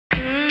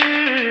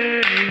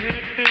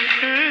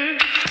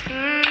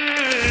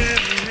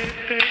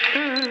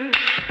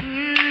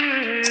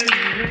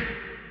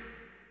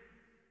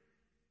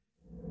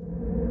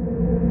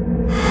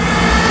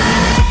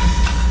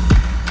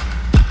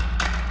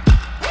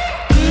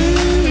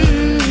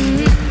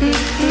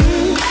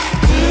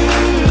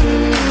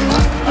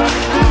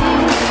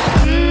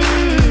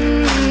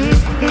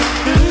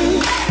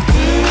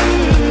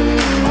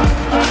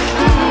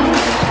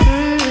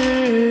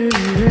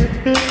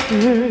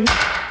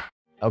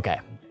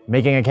Okay,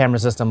 making a camera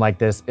system like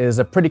this is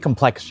a pretty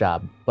complex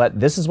job, but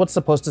this is what's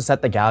supposed to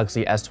set the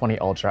Galaxy S20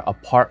 Ultra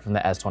apart from the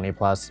S20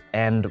 Plus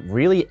and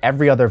really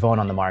every other phone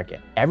on the market.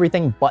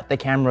 Everything but the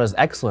camera is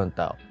excellent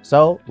though.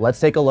 So let's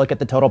take a look at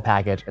the total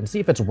package and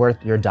see if it's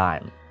worth your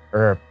dime,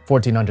 or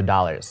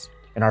 $1,400,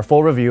 in our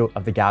full review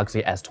of the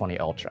Galaxy S20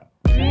 Ultra.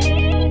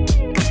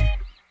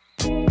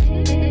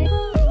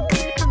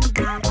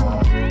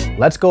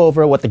 Let's go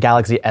over what the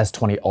Galaxy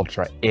S20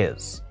 Ultra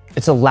is.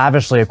 It's a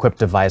lavishly equipped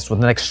device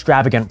with an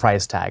extravagant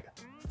price tag.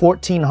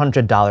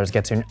 $1,400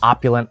 gets you an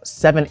opulent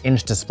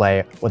 7-inch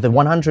display with a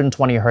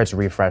 120Hz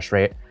refresh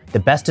rate, the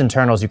best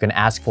internals you can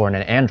ask for in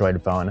an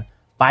Android phone,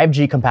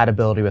 5G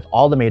compatibility with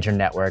all the major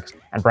networks,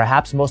 and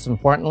perhaps most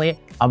importantly,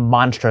 a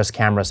monstrous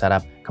camera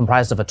setup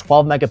comprised of a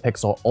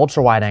 12-megapixel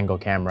ultra-wide-angle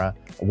camera,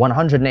 a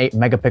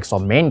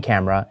 108-megapixel main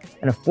camera,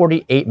 and a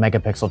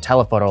 48-megapixel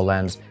telephoto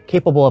lens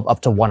capable of up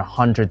to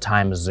 100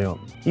 times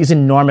zoom. These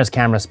enormous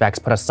camera specs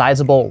put a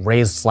sizable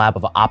raised slab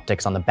of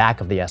optics on the back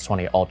of the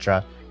S20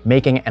 Ultra,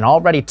 making an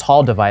already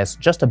tall device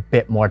just a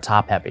bit more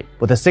top-heavy.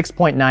 With a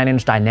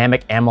 6.9-inch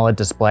dynamic AMOLED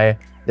display,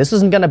 this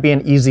isn't going to be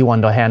an easy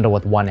one to handle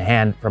with one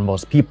hand for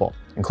most people,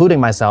 including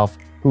myself,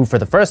 who for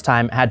the first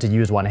time had to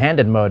use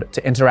one-handed mode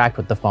to interact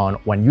with the phone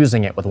when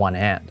using it with one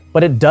hand.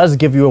 But it does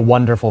give you a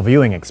wonderful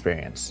viewing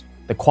experience.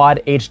 The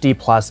Quad HD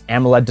Plus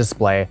AMOLED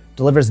display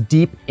delivers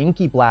deep,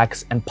 inky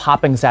blacks and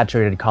popping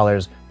saturated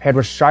colors paired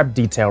with sharp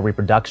detail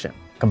reproduction.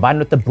 Combined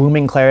with the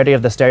booming clarity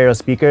of the stereo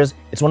speakers,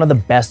 it's one of the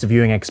best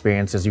viewing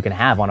experiences you can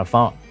have on a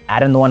phone.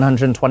 Add in the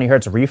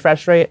 120Hz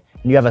refresh rate,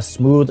 and you have a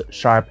smooth,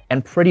 sharp,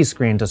 and pretty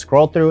screen to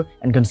scroll through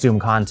and consume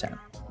content.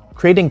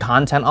 Creating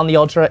content on the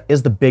Ultra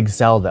is the big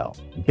sell though.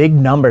 Big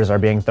numbers are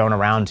being thrown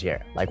around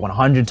here, like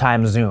 100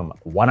 times zoom,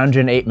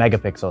 108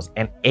 megapixels,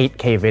 and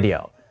 8K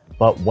video.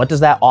 But what does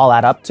that all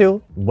add up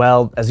to?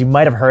 Well, as you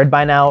might have heard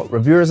by now,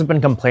 reviewers have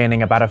been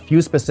complaining about a few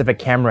specific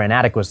camera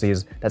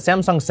inadequacies that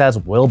Samsung says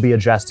will be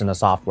addressed in a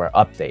software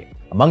update.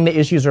 Among the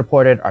issues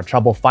reported are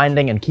trouble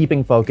finding and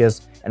keeping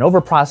focus, and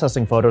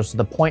over-processing photos to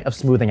the point of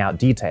smoothing out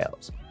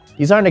details.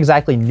 These aren't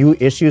exactly new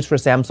issues for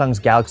Samsung's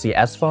Galaxy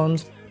S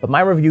phones, but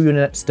my review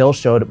unit still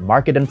showed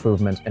marked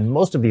improvements in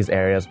most of these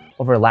areas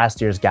over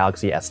last year's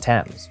Galaxy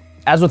S10s.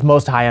 As with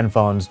most high-end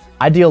phones,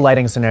 ideal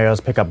lighting scenarios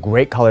pick up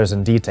great colors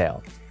and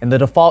detail. In the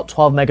default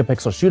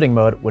 12-megapixel shooting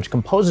mode, which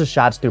composes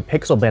shots through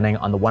pixel binning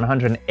on the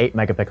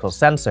 108-megapixel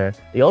sensor,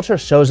 the Ultra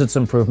shows its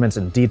improvements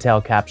in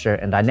detail capture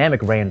and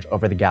dynamic range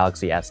over the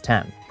Galaxy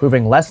S10,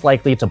 proving less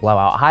likely to blow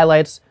out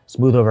highlights,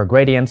 smooth over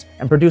gradients,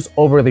 and produce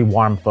overly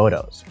warm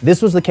photos.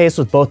 This was the case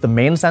with both the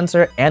main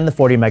sensor and the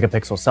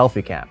 40-megapixel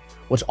selfie cam,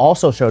 which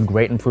also showed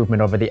great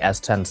improvement over the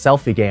S10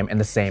 selfie game in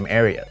the same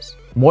areas.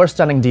 More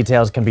stunning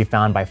details can be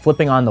found by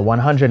flipping on the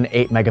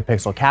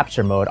 108-megapixel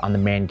capture mode on the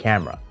main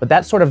camera, but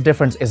that sort of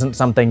difference isn't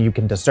something you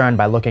can discern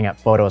by looking at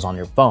photos on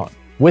your phone.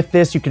 With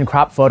this, you can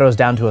crop photos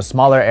down to a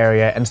smaller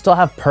area and still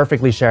have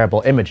perfectly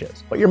shareable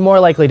images, but you're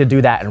more likely to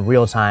do that in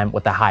real time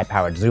with the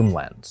high-powered zoom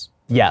lens.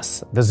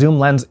 Yes, the zoom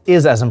lens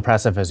is as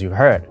impressive as you've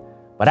heard,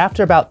 but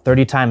after about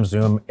 30 times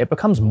zoom, it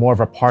becomes more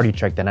of a party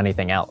trick than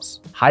anything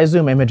else. High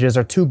zoom images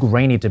are too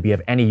grainy to be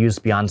of any use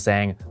beyond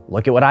saying,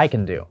 look at what I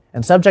can do.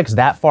 And subjects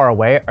that far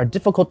away are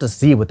difficult to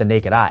see with the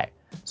naked eye,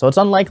 so it's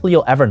unlikely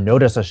you'll ever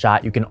notice a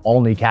shot you can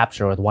only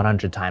capture with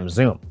 100 times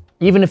zoom.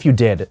 Even if you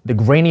did, the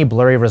grainy,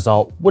 blurry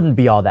result wouldn't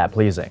be all that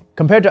pleasing.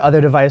 Compared to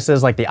other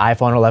devices like the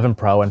iPhone 11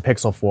 Pro and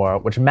Pixel 4,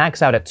 which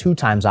max out at 2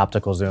 times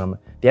optical zoom,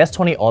 the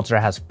S20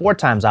 Ultra has 4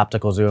 times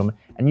optical zoom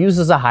and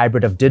uses a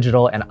hybrid of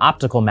digital and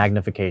optical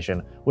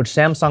magnification, which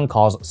Samsung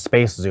calls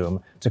space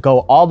zoom, to go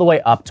all the way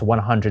up to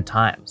 100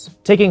 times.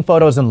 Taking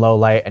photos in low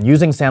light and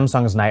using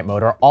Samsung's night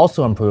mode are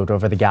also improved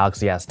over the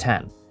Galaxy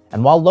S10.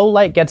 And while low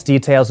light gets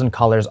details and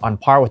colors on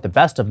par with the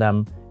best of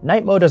them,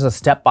 night mode is a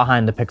step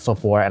behind the Pixel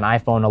 4 and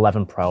iPhone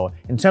 11 Pro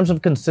in terms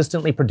of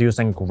consistently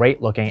producing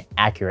great-looking,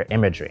 accurate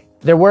imagery.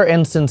 There were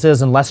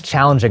instances in less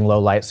challenging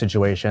low-light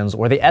situations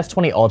where the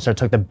S20 Ultra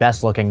took the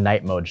best-looking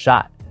night mode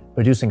shot,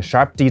 producing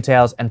sharp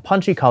details and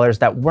punchy colors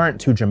that weren't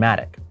too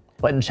dramatic.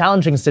 But in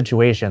challenging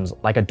situations,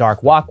 like a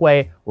dark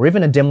walkway or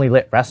even a dimly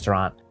lit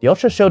restaurant, the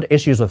Ultra showed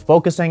issues with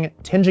focusing,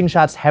 tinging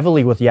shots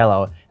heavily with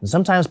yellow, and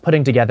sometimes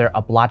putting together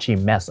a blotchy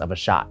mess of a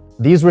shot.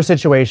 These were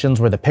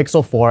situations where the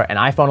Pixel 4 and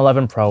iPhone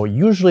 11 Pro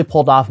usually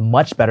pulled off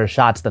much better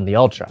shots than the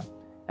Ultra.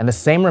 And the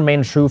same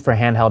remained true for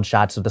handheld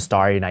shots of the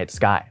starry night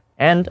sky.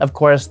 And, of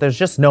course, there's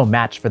just no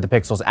match for the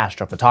Pixel's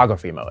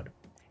astrophotography mode.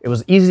 It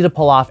was easy to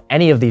pull off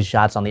any of these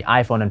shots on the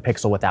iPhone and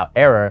Pixel without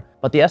error,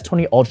 but the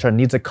S20 Ultra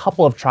needs a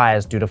couple of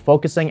tries due to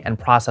focusing and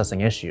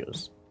processing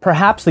issues.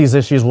 Perhaps these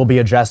issues will be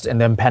addressed in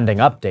the impending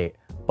update,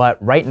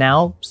 but right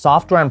now,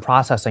 software and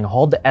processing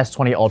hold the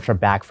S20 Ultra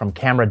back from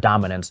camera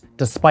dominance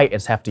despite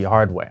its hefty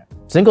hardware.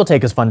 Single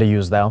take is fun to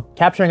use though.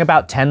 Capturing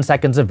about 10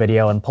 seconds of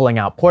video and pulling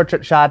out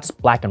portrait shots,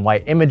 black and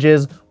white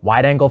images,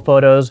 wide-angle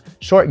photos,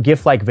 short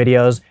GIF-like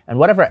videos, and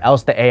whatever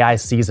else the AI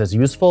sees as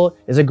useful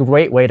is a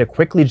great way to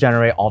quickly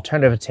generate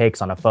alternative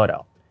takes on a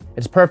photo.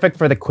 It's perfect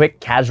for the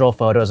quick, casual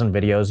photos and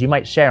videos you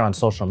might share on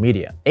social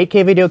media.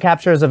 8K video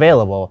capture is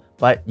available,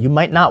 but you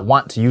might not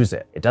want to use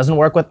it. It doesn't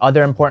work with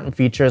other important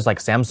features like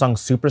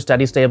Samsung's super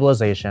steady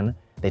stabilization.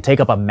 They take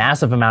up a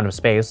massive amount of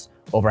space,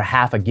 over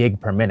half a gig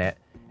per minute,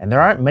 and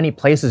there aren't many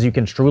places you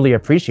can truly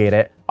appreciate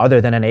it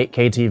other than an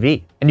 8K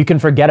TV. And you can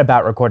forget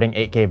about recording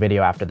 8K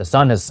video after the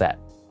sun has set.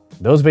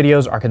 Those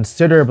videos are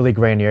considerably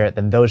grainier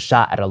than those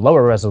shot at a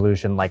lower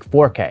resolution like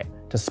 4K,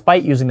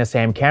 despite using the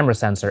same camera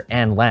sensor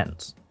and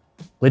lens.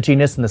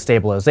 Glitchiness in the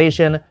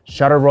stabilization,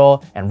 shutter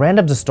roll, and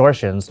random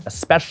distortions,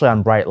 especially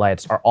on bright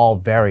lights, are all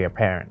very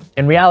apparent.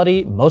 In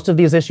reality, most of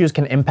these issues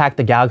can impact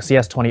the Galaxy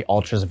S20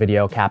 Ultra's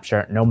video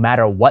capture no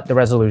matter what the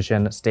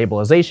resolution,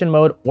 stabilization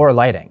mode, or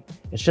lighting.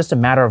 It's just a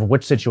matter of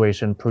which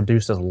situation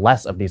produces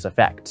less of these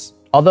effects.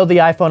 Although the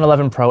iPhone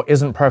 11 Pro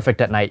isn't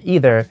perfect at night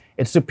either,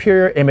 its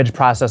superior image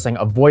processing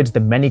avoids the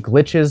many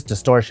glitches,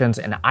 distortions,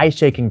 and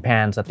eye-shaking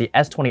pans that the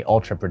S20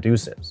 Ultra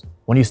produces.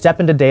 When you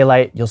step into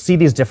daylight, you'll see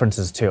these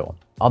differences too,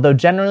 although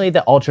generally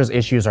the Ultra's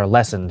issues are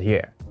lessened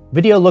here.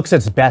 Video looks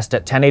its best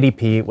at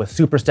 1080p with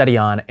super steady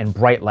on in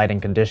bright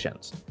lighting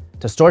conditions.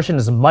 Distortion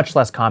is much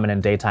less common in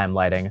daytime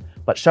lighting,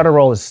 but shutter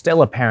roll is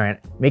still apparent,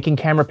 making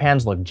camera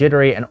pans look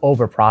jittery and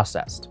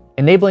over-processed.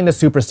 Enabling the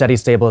super steady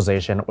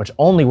stabilization, which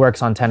only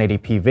works on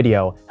 1080p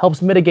video,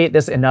 helps mitigate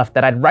this enough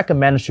that I'd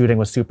recommend shooting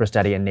with super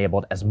steady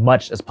enabled as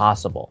much as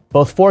possible.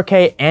 Both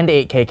 4K and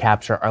 8K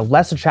capture are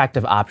less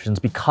attractive options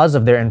because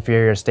of their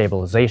inferior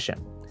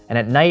stabilization. And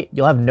at night,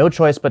 you'll have no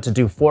choice but to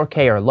do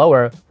 4K or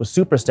lower with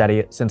super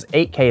steady since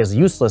 8K is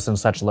useless in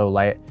such low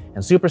light,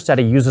 and super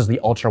steady uses the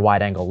ultra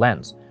wide-angle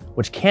lens,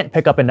 which can't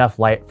pick up enough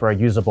light for a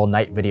usable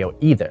night video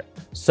either.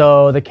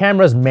 So the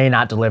cameras may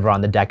not deliver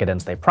on the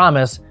decadence they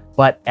promise,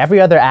 but every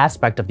other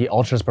aspect of the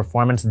Ultra's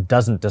performance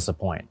doesn't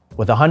disappoint.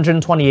 With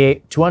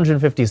 128,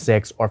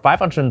 256, or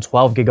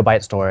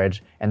 512GB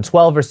storage and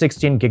 12 or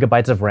 16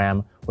 GB of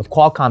RAM with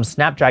Qualcomm's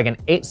Snapdragon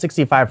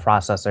 865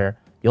 processor,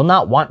 you'll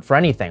not want for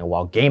anything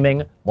while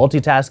gaming,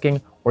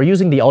 multitasking, or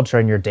using the Ultra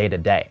in your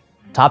day-to-day.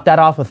 Top that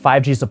off with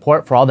 5G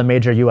support for all the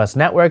major US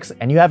networks,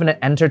 and you have an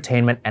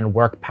entertainment and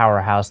work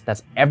powerhouse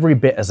that's every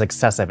bit as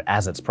excessive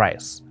as its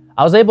price.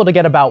 I was able to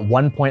get about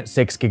 1.6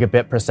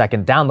 gigabit per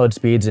second download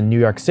speeds in New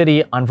York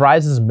City on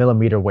Verizon's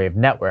millimeter wave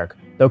network,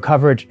 though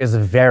coverage is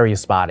very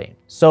spotty.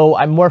 So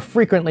I more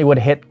frequently would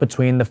hit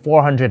between the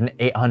 400 and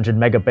 800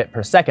 megabit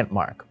per second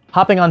mark.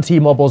 Hopping on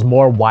T-Mobile's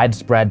more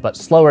widespread but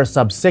slower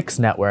sub-6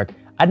 network,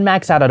 I'd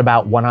max out at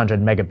about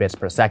 100 megabits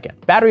per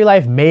second. Battery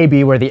life may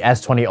be where the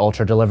S20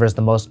 Ultra delivers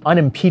the most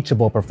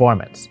unimpeachable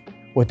performance.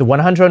 With the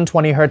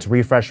 120Hz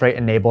refresh rate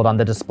enabled on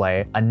the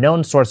display, a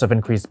known source of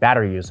increased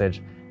battery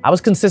usage, I was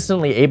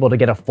consistently able to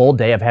get a full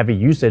day of heavy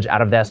usage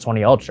out of the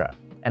S20 Ultra,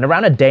 and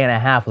around a day and a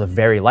half with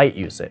very light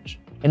usage.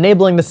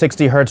 Enabling the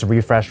 60Hz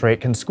refresh rate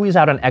can squeeze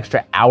out an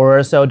extra hour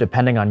or so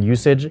depending on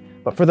usage,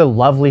 but for the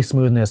lovely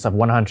smoothness of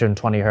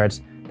 120Hz,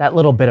 that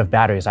little bit of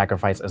battery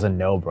sacrifice is a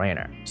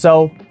no-brainer.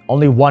 So,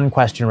 only one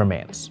question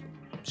remains.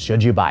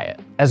 Should you buy it?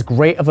 As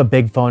great of a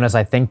big phone as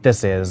I think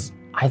this is,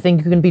 I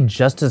think you can be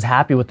just as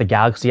happy with the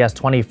Galaxy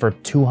S20 for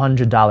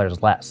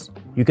 $200 less.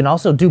 You can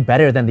also do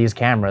better than these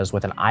cameras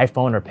with an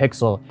iPhone or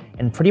Pixel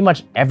in pretty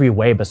much every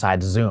way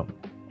besides zoom.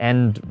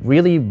 And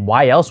really,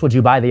 why else would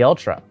you buy the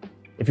Ultra?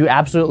 If you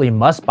absolutely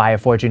must buy a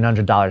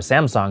 $1,400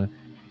 Samsung,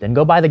 then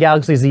go buy the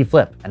Galaxy Z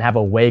Flip and have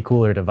a way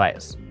cooler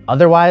device.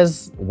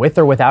 Otherwise, with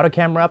or without a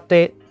camera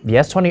update, the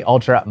S20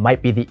 Ultra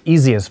might be the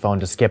easiest phone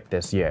to skip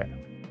this year.